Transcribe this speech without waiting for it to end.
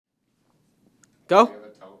Go.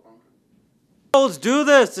 Oh, let's do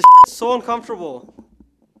this. This is so uncomfortable.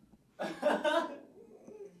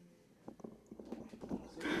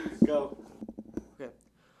 Go. Okay.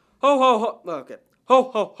 Ho ho ho. Okay. Ho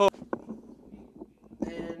ho ho.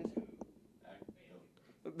 And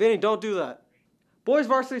Vinny, don't do that. Boys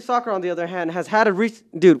varsity soccer, on the other hand, has had a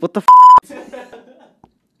dude. What the?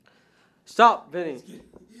 Stop, Vinny.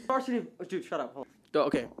 Varsity, dude, shut up. Hold on.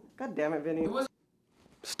 Okay. God damn it, Vinny.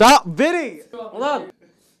 Stop, Vinny. Hold on.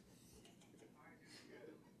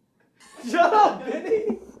 Shut up,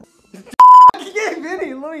 Vinny. Yeah,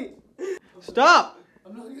 Vinny, let me. Stop.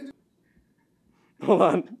 I'm not gonna do. Hold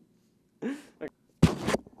on.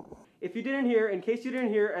 If you didn't hear, in case you didn't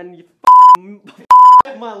hear, and you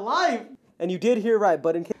my life, and you did hear right,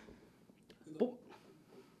 but in case.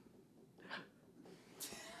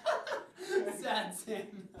 Sad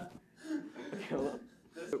Sam.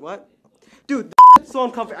 What? Dude, that's so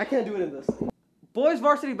uncomfortable. I can't do it in this. Boys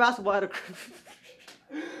varsity basketball had a.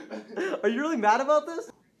 Are you really mad about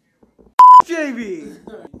this? JB.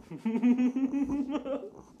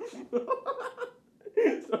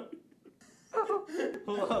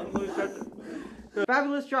 Hold on, let me start this.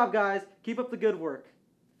 Fabulous job, guys. Keep up the good work.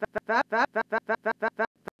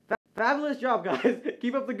 Fabulous job, guys.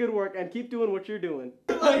 Keep up the good work and keep doing what you're doing.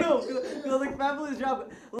 I know. Feel like fabulous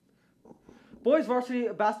job. Boys varsity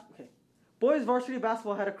basketball. Okay. Boys varsity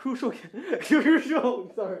basketball had a crucial.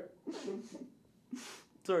 Sorry.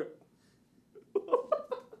 Sorry.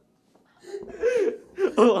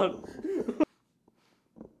 Hold on.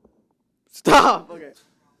 Stop. Okay.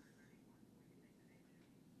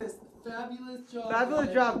 Fabulous job.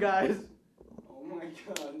 Fabulous job, guys. Oh my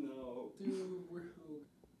god, no. Dude, we're.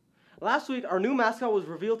 Last week, our new mascot was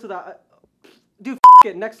revealed to the. Dude,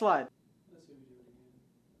 it. Next slide. Let's see we do it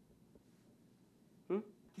again.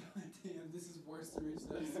 God damn, this is worse to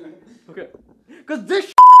research. Okay. Because this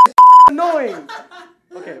is annoying.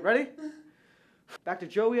 Okay, ready? Back to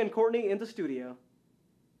Joey and Courtney in the studio.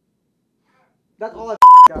 That's all I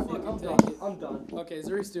got. I'm done. I'm done. Okay,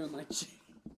 Zuri's doing like shit.